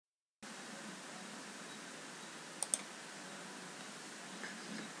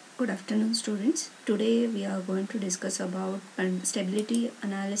Good afternoon, students. Today we are going to discuss about stability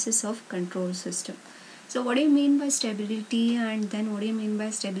analysis of control system. So what do you mean by stability, and then what do you mean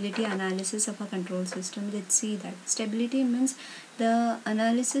by stability analysis of a control system? Let's see that. Stability means the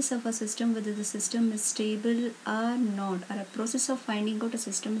analysis of a system, whether the system is stable or not, or a process of finding out a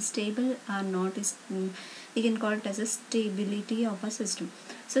system is stable or not is we can call it as a stability of a system.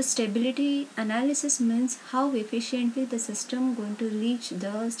 So stability analysis means how efficiently the system going to reach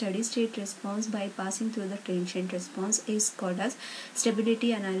the steady state response by passing through the transient response is called as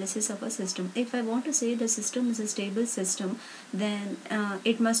stability analysis of a system. If I want to say the system is a stable system, then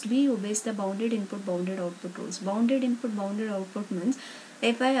it must be obeys the bounded input bounded output rules. Bounded input bounded output means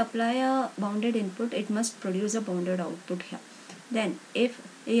if I apply a bounded input, it must produce a bounded output here. Then if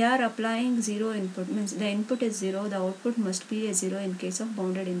we are applying zero input, means the input is zero, the output must be a zero in case of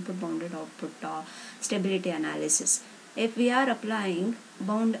bounded input bounded output stability analysis. If we are applying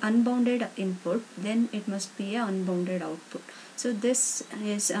unbounded input, then it must be a unbounded output. So this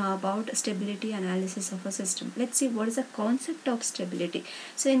is about stability analysis of a system. Let's see what is the concept of stability.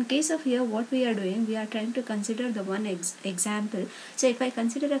 So in case of here, what we are doing, we are trying to consider the one example. So if I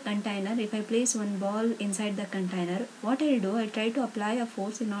consider a container, if I place one ball inside the container, what I'll do, I'll try to apply a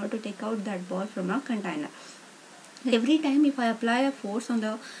force in order to take out that ball from a container. Every time if I apply a force on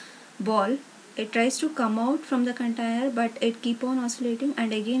the ball, it tries to come out from the container, but it keep on oscillating,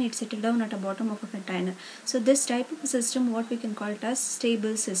 and again it settle down at the bottom of a container. So this type of a system, what we can call it as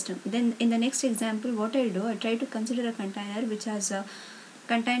stable system. Then in the next example, what I'll do, I'll try to consider a container which has a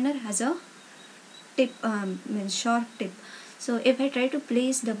tip, means sharp tip. So if I try to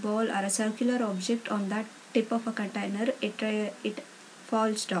place the ball or a circular object on that tip of a container, it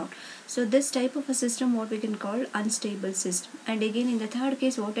falls down. So this type of a system, what we can call unstable system. And again in the third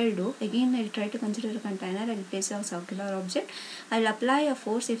case, what I'll do, again I'll try to consider a container, I'll place a circular object, I'll apply a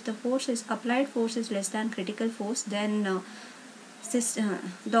force. If the applied force is less than critical force, then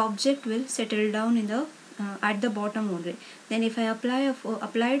the object will settle down in the at the bottom only. Then if I apply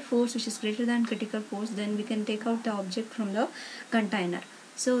applied force which is greater than critical force, then we can take out the object from the container.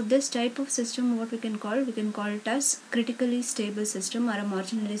 So this type of system, what we can call it as critically stable system, or a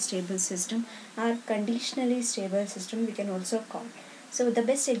marginally stable system, or conditionally stable system we can also call. So the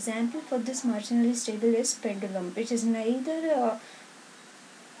best example for this marginally stable is pendulum, which is neither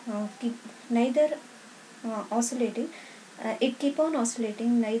oscillating, it keep on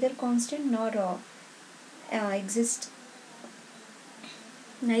oscillating, neither constant nor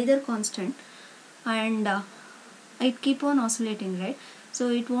neither constant, and it keep on oscillating, right? So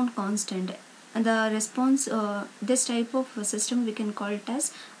it won't constant. And the response, this type of system we can call it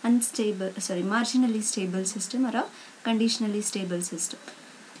as marginally stable system, or a conditionally stable system.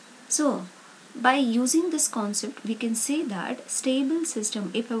 So by using this concept, we can say that stable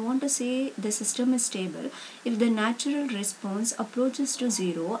system, if I want to say the system is stable, if the natural response approaches to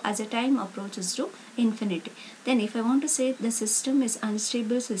zero as the time approaches to infinity. Then if I want to say the system is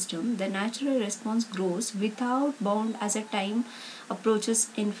unstable system, the natural response grows without bound as a time approaches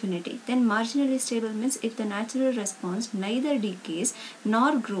infinity. Then marginally stable means if the natural response neither decays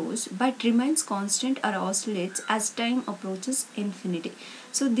nor grows but remains constant or oscillates as time approaches infinity.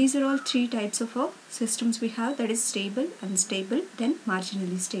 So these are all three types of systems we have, that is stable, unstable, then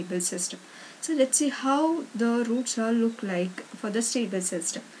marginally stable system. So let's see how the roots all look like for the stable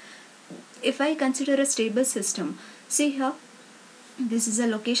system. If I consider a stable system, see here, this is a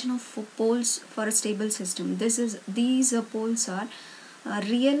location of poles for a stable system. These poles are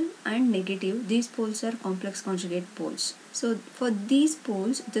real and negative. These poles are complex conjugate poles. So for these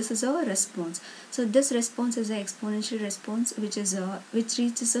poles, this is a response. So this response is an exponential response which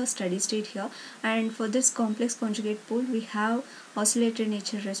reaches a steady state here. And for this complex conjugate pole, we have oscillatory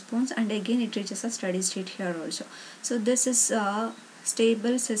nature response, and again it reaches a steady state here also. So this is a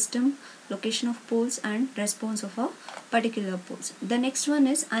stable system, location of poles and response of a particular poles. The next one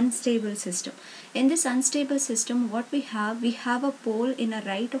is unstable system. In this unstable system, what we have a pole in a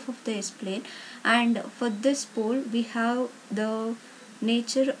right of the S-plane, and for this pole we have the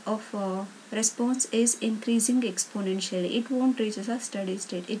nature of response is increasing exponentially. It won't reach a steady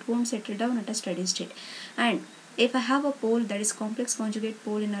state, it won't settle down at a steady state. And if I have a pole that is complex conjugate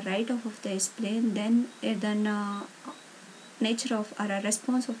pole in a right of the S-plane, then nature of, or a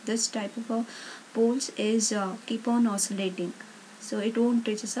response of this type of poles is keep on oscillating, so it won't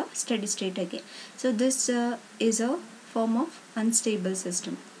reach a steady state again. So this is a form of unstable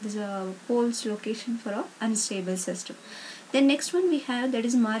system. This is a pole's location for a unstable system. Then next one we have, that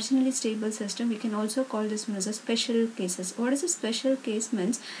is marginally stable system. We can also call this one as a special cases. What is a special case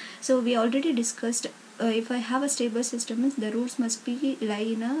means? So we already discussed, if I have a stable system means the roots must be lie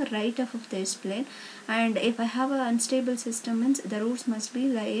in a right half of the S-plane, and if I have an unstable system means the roots must be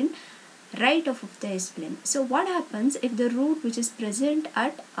lie in right of the S-plane. So what happens if the root which is present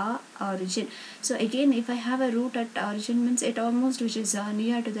at a origin? So again, if I have a root at origin means it almost which is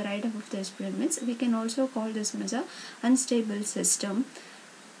near to the right of the S-plane means we can also call this one as a unstable system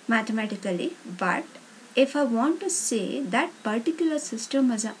mathematically. But if I want to say that particular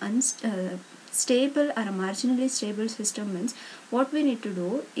system as a stable or a marginally stable system means, what we need to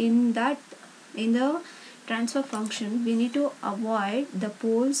do in that, in the transfer function, we need to avoid the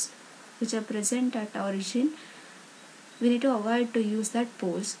poles which are present at origin. We need to avoid to use that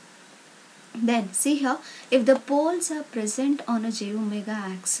poles. Then see here, if the poles are present on a j omega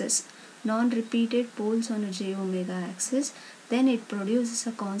axis, non-repeated poles on a j omega axis, then it produces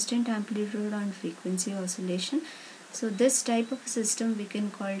a constant amplitude and frequency oscillation. So this type of system we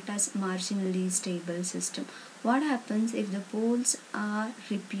can call it as marginally stable system. What happens if the poles are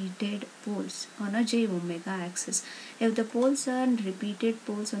repeated poles on a j omega axis? If the poles are repeated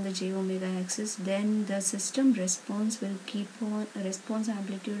poles on the j omega axis, then the system response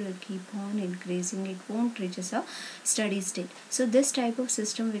amplitude will keep on increasing. It won't reach a steady state. So this type of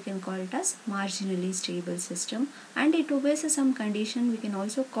system we can call it as marginally stable system, and it obeys some condition. We can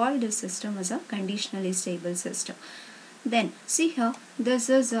also call this system as a conditionally stable system. Then see here, this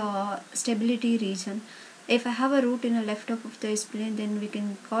is a stability region. If I have a root in a left half of the S-plane, then we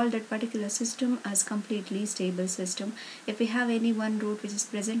can call that particular system as completely stable system. If we have any one root which is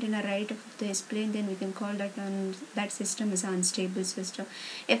present in a right half of the S-plane, then we can call that system as an unstable system.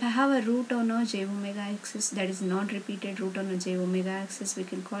 If I have a root on a j omega axis, that is non-repeated root on a j omega axis, we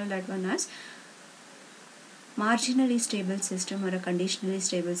can call that one as marginally stable system or a conditionally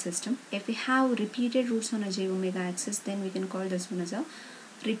stable system. If we have repeated roots on a j omega axis, then we can call this one as a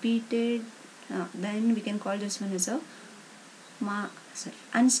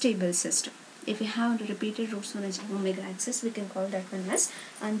unstable system. If we have repeated roots on a j omega axis, we can call that one as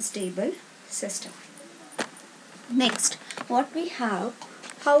unstable system. Next, what we have,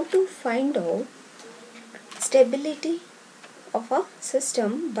 how to find out stability of a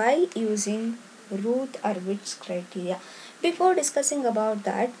system by using Routh-Hurwitz criteria. Before discussing about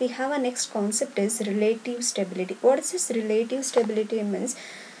that, we have a next concept is relative stability. What is this relative stability means?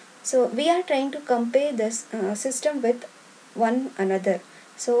 So we are trying to compare this system with one another.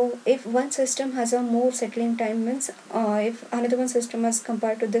 So if one system has a more settling time means, if another one system as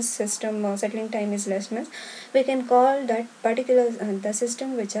compared to this system settling time is less means, we can call that particular the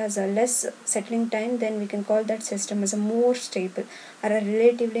system which has a less settling time, then we can call that system as a more stable or a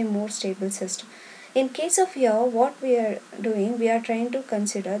relatively more stable system. In case of here, what we are doing, we are trying to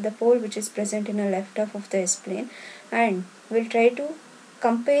consider the pole which is present in a left half of the S-plane, and we'll try to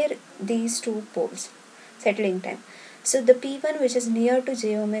compare these two poles settling time. So the P1 which is near to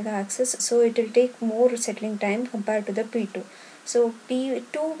j omega axis, so it will take more settling time compared to the P2. So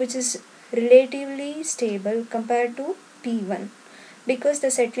P2 which is relatively stable compared to P1, because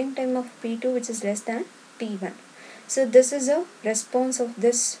the settling time of P2 which is less than P1. So this is a response of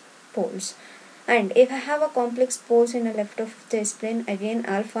this poles. And if I have a complex poles in a left of the S-plane, again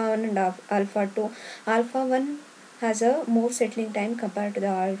alpha 1 and alpha 2, alpha 1 has a more settling time compared to the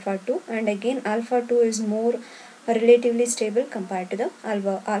alpha 2, and again alpha 2 is more relatively stable compared to the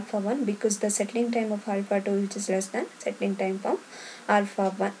alpha 1, because the settling time of alpha 2 which is less than settling time of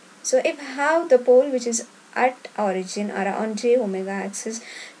alpha 1. So if I have the pole which is at origin or on j omega axis,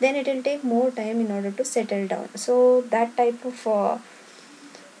 then it will take more time in order to settle down. So that type of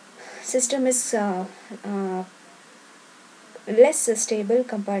system is less stable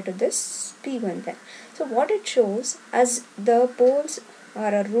compared to this P1 then. So what it shows, as the poles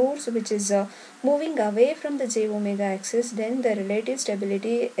are roots which is moving away from the j omega axis, then the relative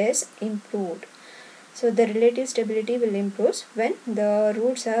stability is improved. So the relative stability will improve when the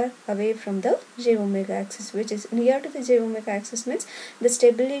roots are away from the j omega axis, which is near to the j omega axis means the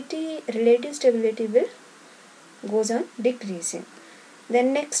stability, relative stability will goes on decreasing.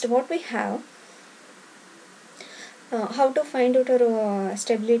 Then next, what we have, how to find out our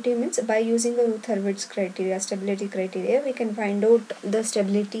stability means by using a Routh-Hurwitz criteria, stability criteria, we can find out the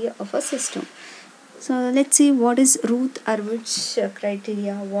stability of a system. So let's see what is Routh-Hurwitz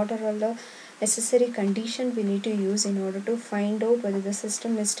criteria. What are all the necessary conditions we need to use in order to find out whether the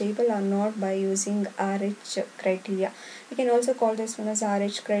system is stable or not by using RH criteria. We can also call this one as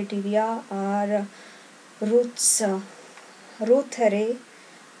RH criteria or Routh-Hurwitz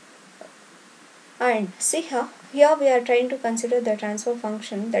And see here we are trying to consider the transfer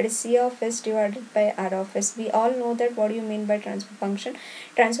function, that is C of s divided by R of s. We all know that what do you mean by transfer function.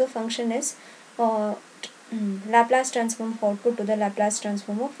 Transfer function is Laplace transform of output to the Laplace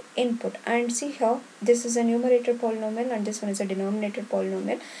transform of input. And see here, this is a numerator polynomial and this one is a denominator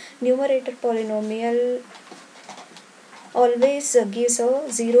polynomial. Numerator polynomial always gives a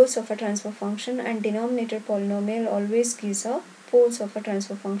zeros of a transfer function, and denominator polynomial always gives a poles of a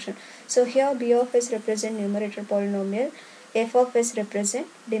transfer function. So here b of s represent numerator polynomial, f of s represent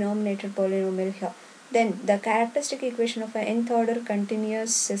denominator polynomial here. Then the characteristic equation of an nth order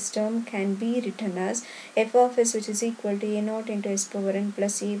continuous system can be written as f of s, which is equal to a naught into s power n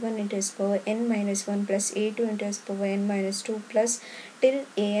plus a1 into s power n minus 1 plus a2 into s power n minus 2 plus till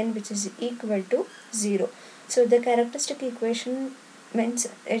an, which is equal to 0. So the characteristic equation means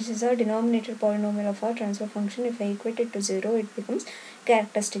it is a denominator polynomial of our transfer function. If I equate it to 0, it becomes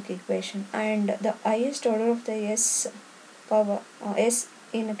characteristic equation. And the highest order of the s power s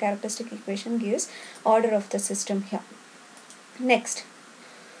in a characteristic equation gives order of the system here. Next,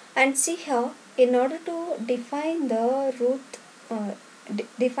 and see here, in order to define the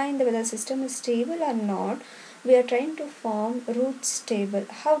define whether the system is stable or not, we are trying to form roots table.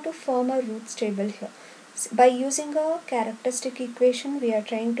 How to form a roots table here? By using a characteristic equation, we are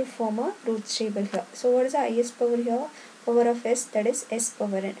trying to form a roots table here. So what is the highest power here? Power of s, that is s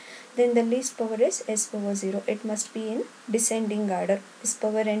power n. Then the least power is s power 0. It must be in descending order, s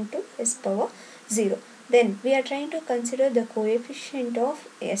power n to s power 0. Then we are trying to consider the coefficient of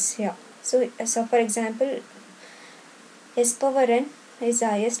s here. So for example, s power n is the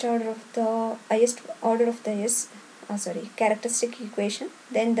highest order of the s characteristic equation.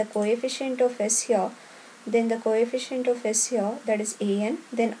 Then the coefficient of s here, that is an.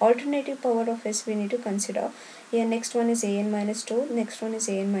 Then alternative power of s we need to consider. Here next one is an minus 2, next one is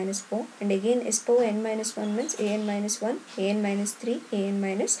an minus 4, and again s power n minus 1 means an minus 1, an minus 3, an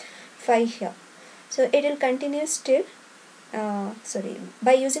minus 5 here. So it will continue still.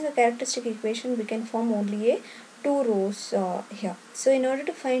 By using a characteristic equation, we can form only a two rows here. So in order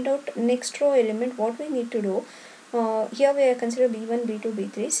to find out next row element, what we need to do, here we are consider b1, b2,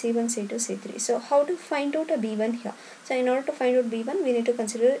 b3, c1, c2, c3. So how to find out a b1 here? So in order to find out b1, we need to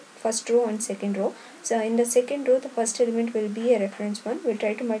consider first row and second row. So in the second row, the first element will be a reference one. We'll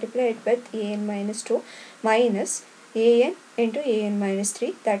try to multiply it with an minus 2 minus an into an minus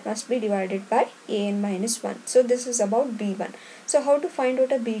 3, that must be divided by an minus 1. So this is about b1. So how to find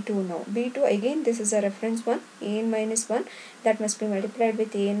out a b2 now? b2, again this is a reference one, an minus 1, that must be multiplied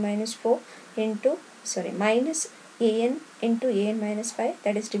with an minus 4 into minus an into an minus 5,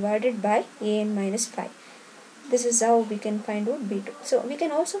 that is divided by an minus 5. This is how we can find out b2. So we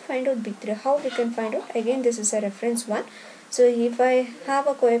can also find out b3. How we can find out? Again this is a reference one. So if I have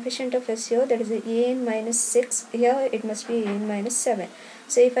a coefficient of s here, that is an minus 6, here it must be an minus 7.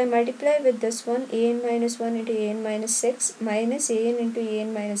 So if I multiply with this one, an minus 1 into an minus 6 minus an into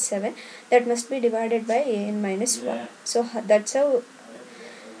an minus 7, that must be divided by an minus 1. So that's how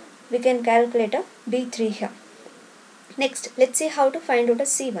we can calculate a b3 here. Next, let's see how to find out a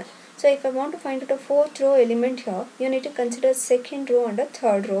c1. So if I want to find out a fourth row element here, you need to consider second row and a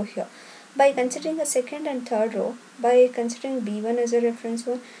third row here. By considering a second and third row, by considering b1 as a reference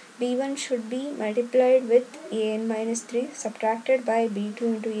one, b1 should be multiplied with an minus 3 subtracted by b2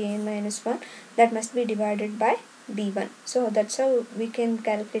 into an minus 1, that must be divided by b1. So that's how we can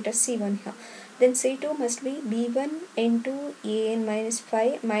calculate a c1 here. Then c2 must be b1 into an minus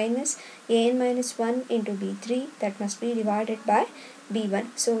 5 minus an minus 1 into b3, that must be divided by b1.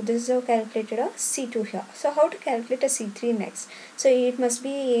 So this is how calculated a c2 here. So how to calculate a c3 next? So it must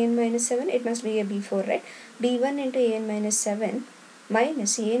be an minus 7, it must be a b4, right? b1 into an minus 7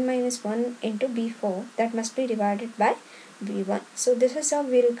 minus an minus 1 into b4, that must be divided by b1. So this is how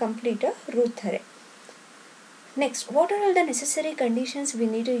we will complete a root array. Next, what are all the necessary conditions we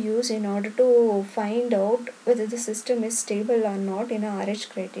need to use in order to find out whether the system is stable or not in a RH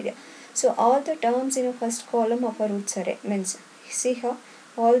criteria? So all the terms in a first column of a roots array means, see here,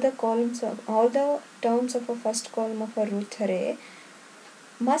 all the terms of a first column of a root array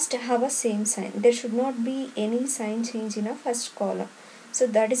must have a same sign. There should not be any sign change in a first column. So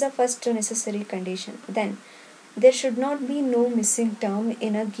that is a first necessary condition. Then there should not be no missing term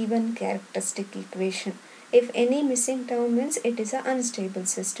in a given characteristic equation. If any missing term means it is an unstable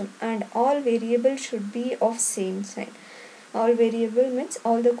system, and all variables should be of same sign. All variable means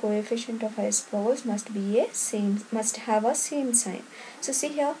all the coefficient of s powers must have a same sign. So see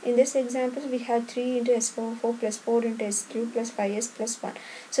here, in this example we have 3 into s power 4 plus 4 into s cube plus 5s plus 1.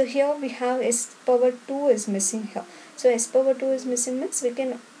 So here we have s power 2 is missing here. So s power 2 is missing means we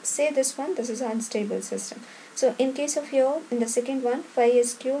can say this one, this is an unstable system. So in case of here, in the second one,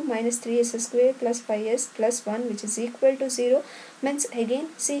 5s cube minus 3s square plus 5s plus 1, which is equal to 0, means again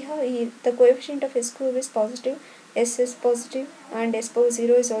see how the coefficient of s cube is positive, s is positive, and s power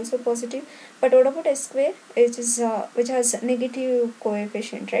 0 is also positive. But what about s square, which has negative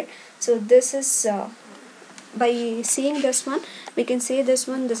coefficient, right? So this is by seeing this one, we can say this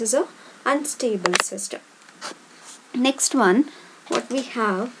one, this is a unstable system. Next one, what we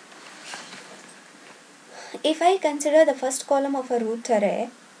have, if I consider the first column of a root array,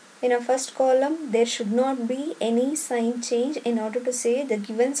 in a first column there should not be any sign change in order to say the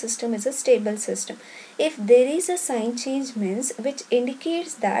given system is a stable system. If there is a sign change means which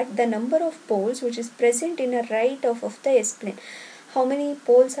indicates that the number of poles which is present in a right of the S-plane. How many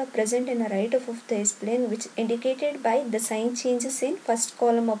poles are present in a right of the S-plane, which indicated by the sign changes in first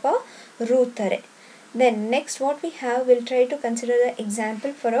column of a root array. Then next what we have, we'll try to consider the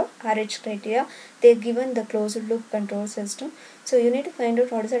example for a RH criteria. They're given the closed loop control system. So you need to find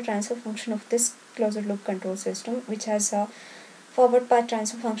out what is the transfer function of this closed loop control system, which has a forward path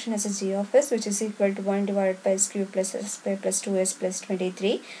transfer function as a g of s, which is equal to 1 divided by s cube plus s square plus 2s plus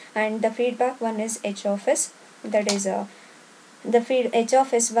 23, and the feedback one is h of s, that is the feed h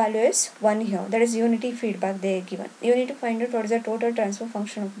of s value is 1 here, that is unity feedback they are given. You need to find out what is the total transfer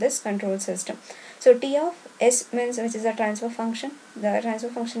function of this control system. So t of s means which is a transfer function, the transfer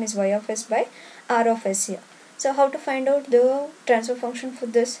function is y of s by r of s here. So how to find out the transfer function for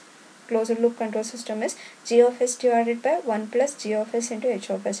this closed loop control system is g of s divided by 1 plus g of s into h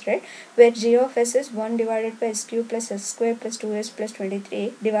of s, right? Where g of s is 1 divided by s cube plus s square plus 2s plus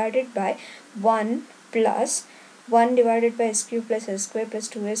 23 divided by 1 plus 1 divided by s cube plus s square plus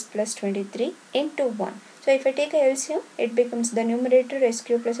 2s plus 23 into 1. So if I take a LCM, it becomes the numerator s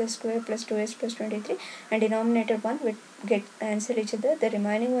cube plus s square plus 2s plus 23 and denominator 1 will get answer each other. The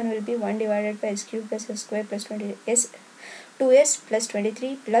remaining one will be 1 divided by s cube plus s square plus 2s plus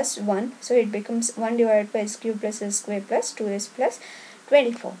 23 plus 1. So it becomes 1 divided by s cube plus s square plus 2s plus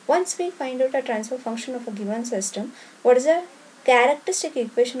 24. Once we find out a transfer function of a given system, what is the characteristic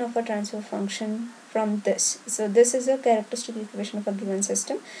equation of a transfer function from this? So this is a characteristic equation of a given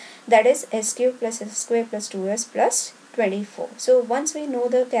system, that is s cube plus s square plus 2s plus 24. So once we know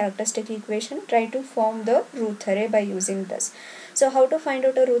the characteristic equation, try to form the root array by using this. So how to find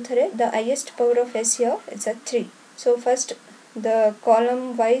out a root array? The highest power of s here is a 3. So first the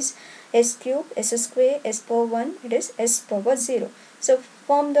column wise s cube, s square, s power 1, it is s power 0. So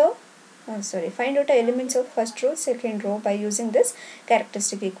form the find out the elements of first row, second row by using this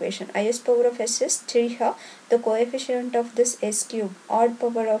characteristic equation. Highest power of s is 3 here. The coefficient of this s cube, odd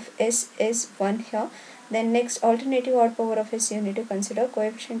power of s is 1 here. Then next alternative odd power of s you need to consider.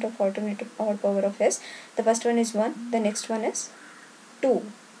 Coefficient of alternative odd power of s. The first one is 1. The next one is 2.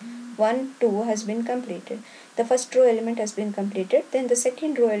 1, 2 has been completed. The first row element has been completed. Then the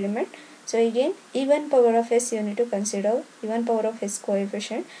second row element. So again, even power of s you need to consider, even power of s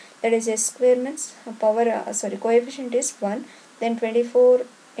coefficient, that is s square means coefficient is 1, then 24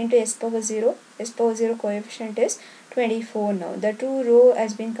 into s power 0, s power 0 coefficient is 24 now. The two row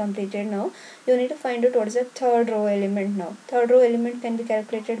has been completed now. You need to find out what is the third row element now. Third row element can be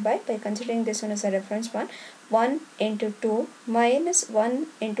calculated by considering this one as a reference one. 1 into 2 minus 1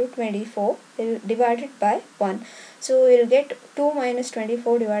 into 24 divided by 1. So we'll get 2 minus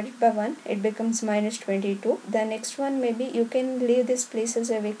 24 divided by 1. It becomes minus 22. The next one maybe you can leave this place as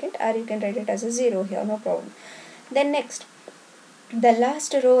a vacant or you can write it as a 0 here, no problem. Then next, the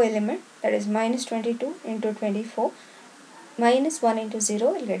last row element, that is minus 22 into 24 minus 1 into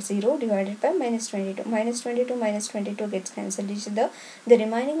 0, we'll get 0 divided by minus 22. Minus 22 minus 22 gets cancelled each other. The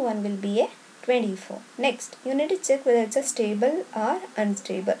remaining one will be a 24. Next, you need to check whether it's a stable or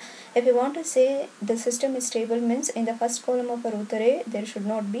unstable. If you want to say the system is stable means in the first column of a root array there should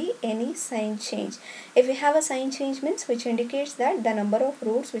not be any sign change. If we have a sign change means which indicates that the number of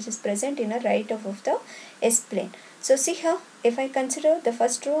roots which is present in a right of the S-plane. So see here, if I consider the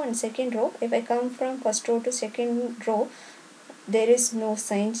first row and second row, if I come from first row to second row, there is no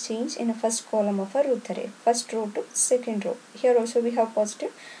sign change in the first column of a root array. First row to second row. Here also we have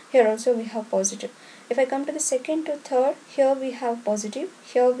positive. Here also we have positive. If I come to the second to third, here we have positive.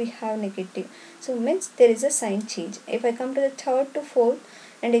 Here we have negative. So means there is a sign change. If I come to the third to fourth,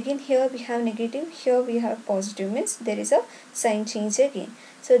 and again here we have negative. Here we have positive. Means there is a sign change again.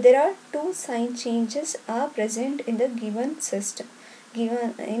 So there are two sign changes are present in the given system,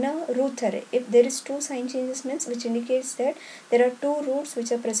 given in a root array. If there is two sign changes means which indicates that there are two roots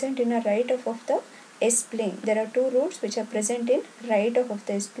which are present in a right of the S-plane. There are two roots which are present in right of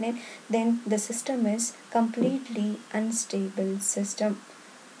the S-plane. Then the system is completely unstable system.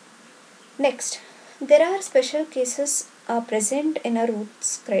 Next, there are special cases present in a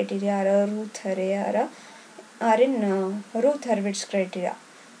Roots criteria or a Routh array or in Routh-Hurwitz criteria.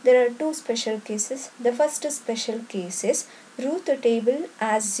 There are two special cases. The first special case is Routh table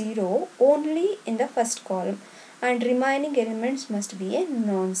as 0 only in the first column and remaining elements must be a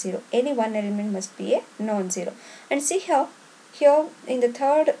non-zero. Any one element must be a non-zero. And see here in the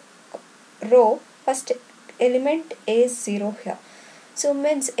third row, first element is 0 here. So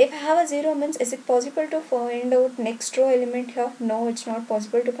means if I have a 0 means is it possible to find out next row element here? No, it's not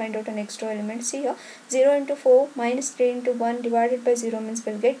possible to find out a next row element. See here 0 into 4 minus 3 into 1 divided by 0 means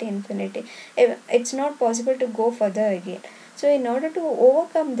we'll get infinity. It's not possible to go further again. So in order to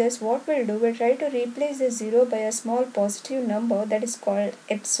overcome this, what we'll do, we'll try to replace the 0 by a small positive number that is called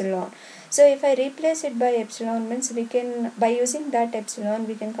epsilon. So if I replace it by epsilon means we can, by using that epsilon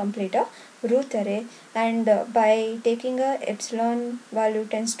we can complete a Routh array, and by taking a epsilon value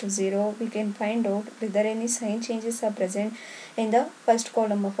tends to 0 we can find out whether any sign changes are present in the first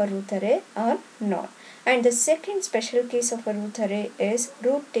column of a Routh array or not. And the second special case of a Routh array is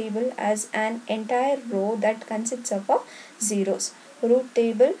Routh table as an entire row that consists of zeros. Routh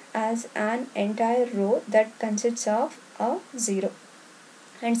table as an entire row that consists of a 0.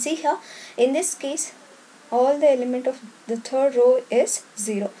 And see here in this case all the element of the third row is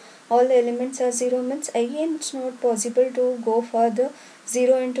 0. All the elements are 0 means again it's not possible to go further.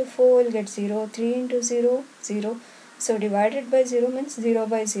 0 into 4 will get 0, 3 into 0, 0. So divided by 0 means 0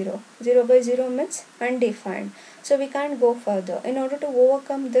 by 0. 0 by 0 means undefined. So we can't go further. In order to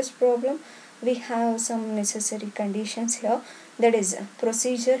overcome this problem, we have some necessary conditions here. That is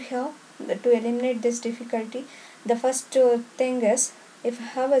procedure here to eliminate this difficulty. The first thing is, if I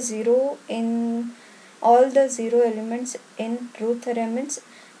have a 0 in all the 0 elements in Routh array means,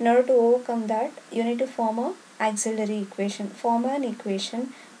 in order to overcome that, you need to form a auxiliary equation. Form an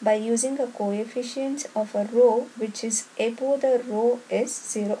equation by using a coefficient of a row which is above the row is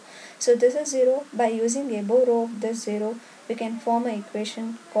 0. So this is 0. By using above row of this 0, we can form an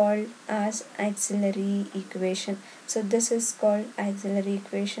equation called as auxiliary equation. So this is called auxiliary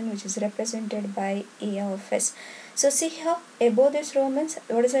equation, which is represented by A of S. So see here above this row means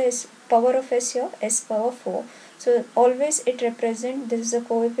what is the power of S here? S power 4. So always it represents, this is the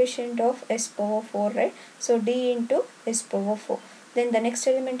coefficient of S power 4, right? So D into S power 4. Then the next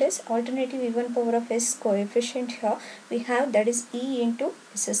element is alternative even power of S coefficient here we have, that is E into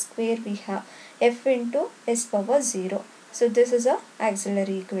S square we have, F into S power 0. So this is a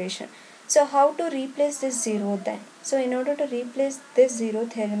auxiliary equation. So how to replace this 0 then? So in order to replace this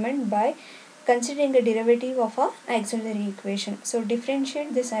 0th element by considering the derivative of a auxiliary equation. So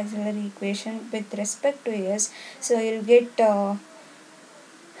differentiate this auxiliary equation with respect to S. So you'll get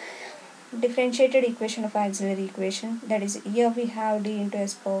differentiated equation of auxiliary equation, that is here we have D into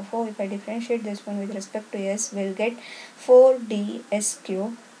S power 4. If I differentiate this one with respect to S, we'll get 4D S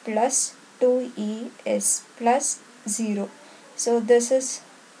cube plus 2E S plus 0. So this is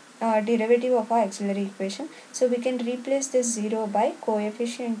derivative of our auxiliary equation. So we can replace this 0 by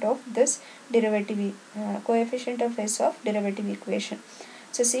coefficient of this derivative, coefficient of S of derivative equation.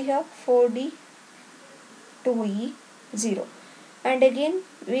 So see here 4D 2E 0. And again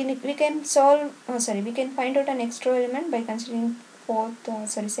we can solve, we can find out an extra element by considering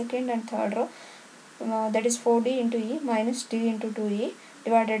second and third row, that is 4D into E minus D into 2E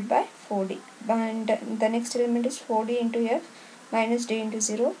divided by 4D, and the next element is 4D into F minus D into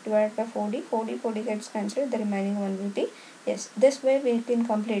 0 divided by 4D. 4D gets cancelled, the remaining one will be S. This way we can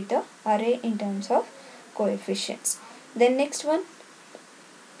complete the array in terms of coefficients. Then next one,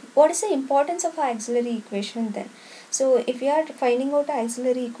 what is the importance of auxiliary equation then? So if we are finding out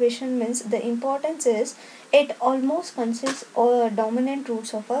auxiliary equation means the importance is it almost consists of dominant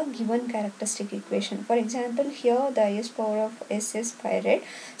roots of a given characteristic equation. For example, here the highest power of S is 5, right?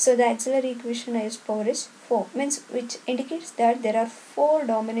 So the auxiliary equation highest power is 4, means which indicates that there are 4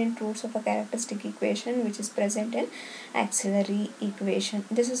 dominant roots of a characteristic equation which is present in auxiliary equation.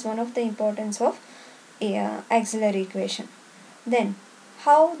 This is one of the importance of auxiliary equation. Then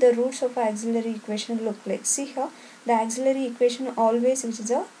how the roots of auxiliary equation look like. See here the auxiliary equation always which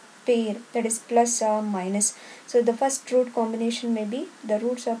is a pair, that is plus or minus. So the first root combination may be, the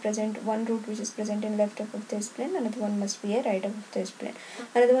roots are present, one root which is present in left of the S-plane, another one must be a right of the S-plane.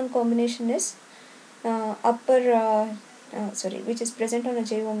 Another one combination is which is present on a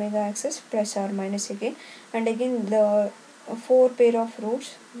j omega axis plus or minus again, and again the 4 pair of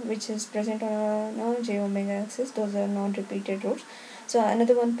roots which is present on a j omega axis, those are non-repeated roots. So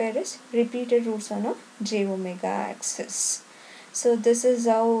another one pair is repeated roots on a j omega axis. So this is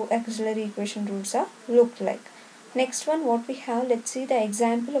how auxiliary equation roots are look like. Next one, what we have, let's see the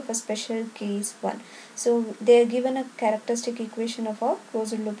example of a special case 1. So they are given a characteristic equation of a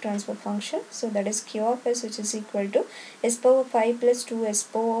closed loop transfer function. So that is q of s, which is equal to s power 5 plus 2 s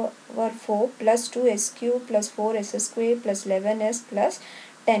power 4 plus 2 s cube plus 4 s square plus 11s plus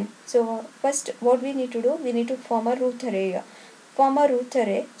 10. So first what we need to do, we need to form a root array here. Form a root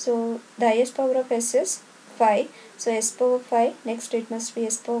array. So the highest power of s is 5. So s power 5, next it must be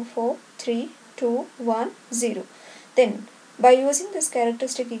s power 4, 3, 2, 1, 0. Then by using this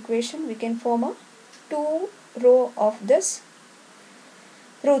characteristic equation, we can form a 2 row of this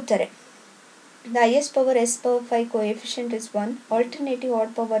root array. The highest power s power 5 coefficient is 1. Alternative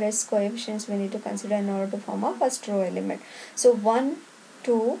odd power s coefficients we need to consider in order to form a first row element. So 1,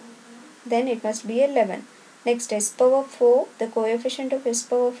 2, then it must be 11. Next s power 4, the coefficient of s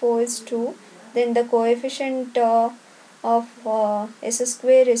power 4 is 2. Then the coefficient of s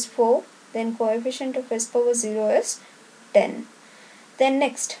square is 4. Then coefficient of s power 0 is 10. Then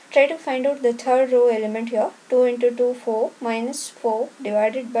next, try to find out the third row element here. 2 into 2, 4, minus 4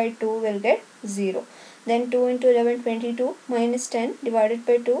 divided by 2 will get 0. Then 2 into 11, 22, minus 10 divided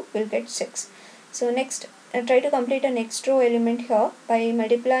by 2 will get 6. So next, try to complete a next row element here by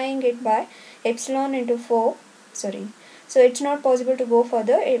multiplying it by epsilon into 4, so it's not possible to go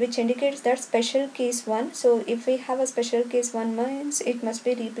further, which indicates that special case 1. So if we have a special case 1 means it must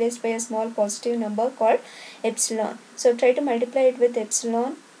be replaced by a small positive number called epsilon. So try to multiply it with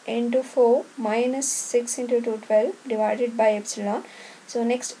epsilon into 4 minus 6 into 2, 12 divided by epsilon. So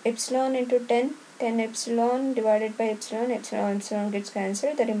next epsilon into 10, 10 epsilon divided by epsilon, epsilon gets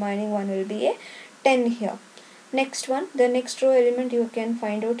cancelled, the remaining one will be a 10 here. Next one, the next row element you can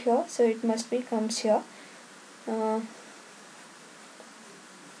find out here, so it must be comes here.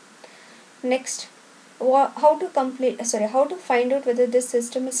 Next, how to find out whether this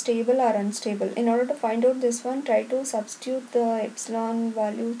system is stable or unstable. In order to find out this one, try to substitute the epsilon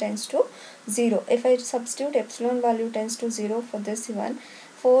value tends to 0. If I substitute epsilon value tends to 0 for this one,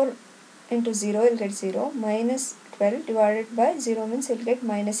 4 into 0 will get 0, minus 12 divided by 0 means it will get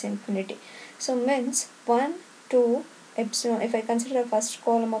minus infinity. So means 1, 2, epsilon, if I consider the first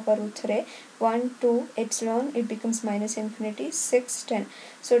column of a root array, 1, 2, epsilon, it becomes minus infinity, 6, 10.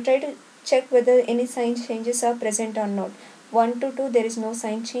 So try to check whether any sign changes are present or not. 1 to 2 there is no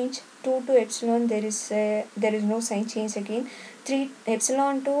sign change, 2 to epsilon there is no sign change again, 3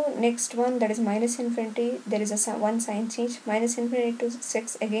 epsilon to next one, that is minus infinity, there is a one sign change, minus infinity to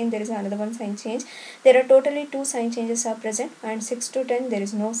 6 again there is another one sign change. There are totally 2 sign changes are present, and 6 to 10 there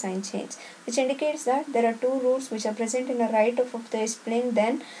is no sign change, which indicates that there are 2 roots which are present in the right of the S-plane.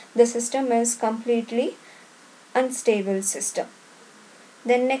 Then the system is completely unstable system.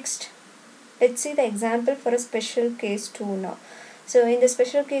 Then next, let's see the example for a special case 2 now. So in the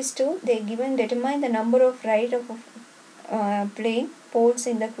special case 2, they determine the number of right of plane poles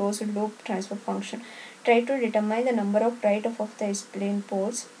in the closed loop transfer function. Try to determine the number of right of the S-plane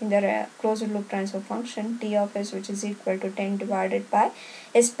poles in the closed loop transfer function T of S, which is equal to 10 divided by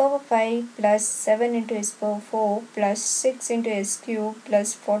s power 5 plus 7 into s power 4 plus 6 into s cube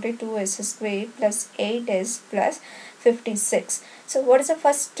plus 42 s square plus 8s plus 56. So what is the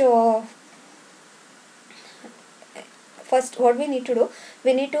first what we need to do,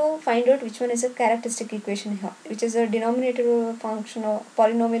 we need to find out which one is a characteristic equation here, which is a denominator function or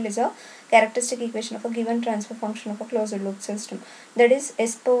polynomial is a characteristic equation of a given transfer function of a closed loop system. That is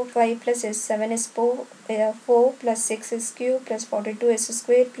s power 5 plus s7 s power 4 plus 6 s cube plus 42 s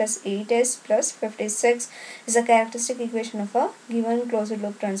square plus 8s plus 56 is a characteristic equation of a given closed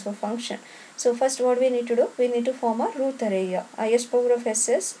loop transfer function. So first what we need to do, we need to form a root array here. Highest power of s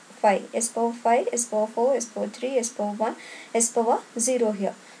is 5, s power 5, s power 4, s power 3, s power 1, s power 0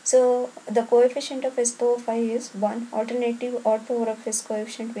 here. So the coefficient of s power 5 is 1. Alternative odd power of s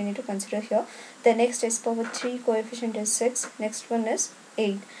coefficient we need to consider here. The next s power 3 coefficient is 6. Next one is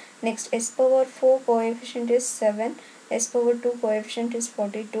 8. Next s power 4 coefficient is 7. S power 2 coefficient is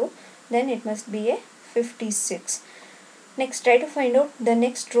 42. Then it must be a 56. Next, try to find out the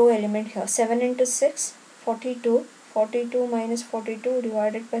next row element here. 7 into 6, 42. 42 minus 42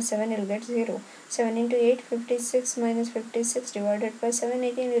 divided by 7 will get 0. 7 into 8, 56 minus 56 divided by 7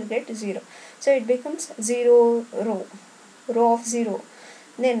 again will get 0. So it becomes 0 row of 0.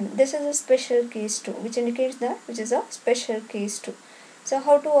 Then this is a special case 2, which indicates that which is a special case 2. So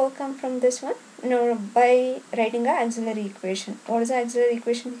how to overcome from this one? By writing a auxiliary equation. What is the auxiliary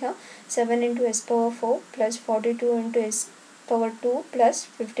equation here? 7 into s power 4 plus 42 into s power 2 plus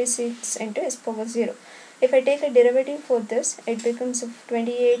 56 into s power 0. If I take a derivative for this, it becomes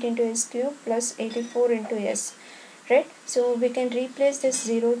 28 into s cube plus 84 into s, right? So we can replace this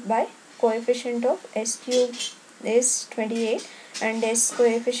 0 by coefficient of s cube is 28 and S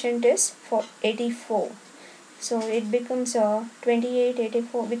coefficient is 84. So it becomes 28,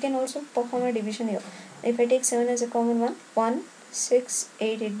 84. We can also perform a division here. If I take 7 as a common one, 1, 6,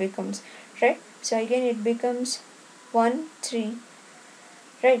 8 it becomes, right? So again it becomes 1, 3,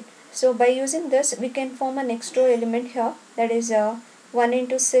 right? So by using this we can form a next row element here, that is 1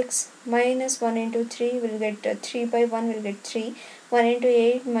 into 6 minus 1 into 3 will get 3 by 1 will get 3, 1 into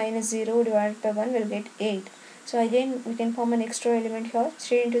 8 minus 0 divided by 1 will get 8. So again we can form an extra element here,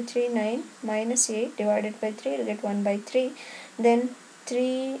 3 into 3 9 minus 8 divided by 3 will get 1 by 3, then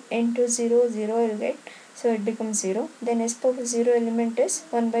 3 into 0 0 will get, so it becomes 0, then S power 0 element is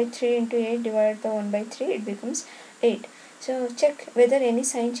 1 by 3 into 8 divided by 1 by 3, it becomes 8. So check whether any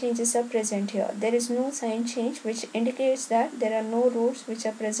sign changes are present here. There is no sign change, which indicates that there are no roots which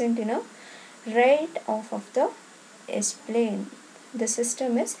are present in a right off of the S plane. The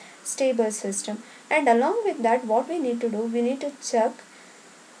system is stable system, and along with that what we need to do, we need to check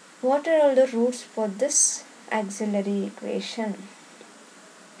what are all the roots for this auxiliary equation.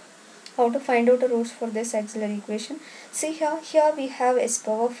 How to find out the roots for this auxiliary equation? See here we have S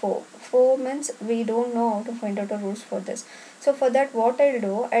power 4. 4 means we don't know how to find out the roots for this. So for that what I'll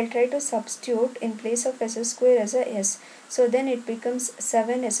do, I'll try to substitute in place of S square as a S. So then it becomes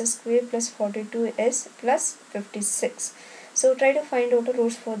 7S square plus 42S plus 56. So try to find out the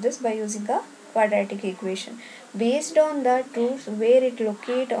roots for this by using a quadratic equation. Based on that roots where it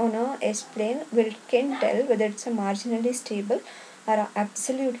locate on a S plane, we can tell whether it's a marginally stable or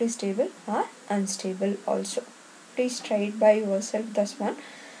absolutely stable or unstable also. Please try it by yourself this one.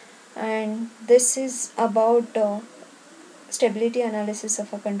 And this is about stability analysis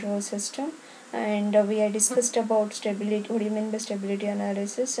of a control system, and we have discussed about stability, what do you mean by stability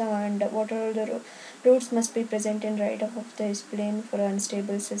analysis, and what are the roots must be present in right half of the S plane for an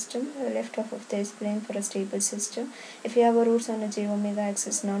unstable system, left half of the S plane for a stable system. If you have a roots on a j omega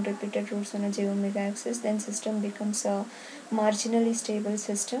axis, non-repeated roots on a j omega axis, then system becomes a marginally stable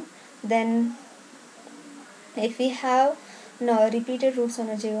system. Then if we have no repeated roots on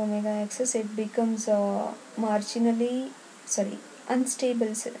a j omega axis, it becomes a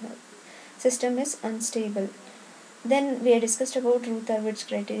unstable system is unstable. Then we have discussed about Rutherford's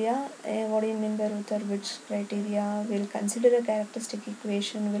criteria. What do you mean by Rutherford's criteria? We'll consider a characteristic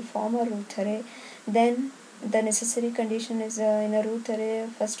equation, we'll form a root array. Then the necessary condition is in a root array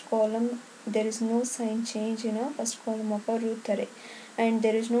first column there is no sign change in a first column of a root array, and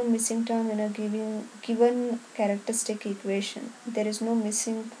there is no missing term in a given characteristic equation. There is no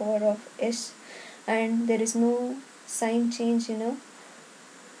missing power of S, and there is no sign change in a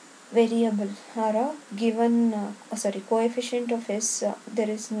variable or a given coefficient of S. There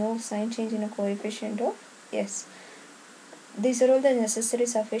is no sign change in a coefficient of S. These are all the necessary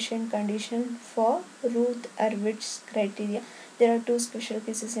sufficient condition for Routh-Hurwitz criteria. There are two special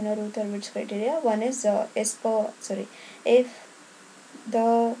cases in a Routh-Hurwitz criteria. One is if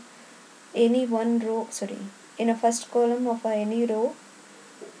the any one row in a first column of any row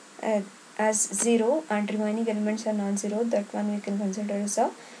as 0 and remaining elements are non-zero, that one we can consider as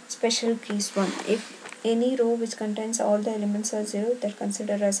a special case 1. If any row which contains all the elements are 0, that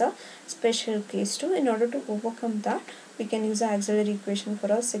consider as a special case 2. In order to overcome that, we can use the auxiliary equation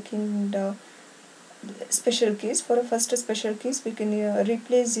for a second special case. For a first special case, we can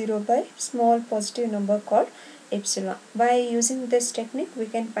replace 0 by small positive number called epsilon. By using this technique, we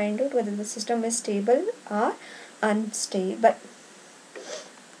can find out whether the system is stable or unstable.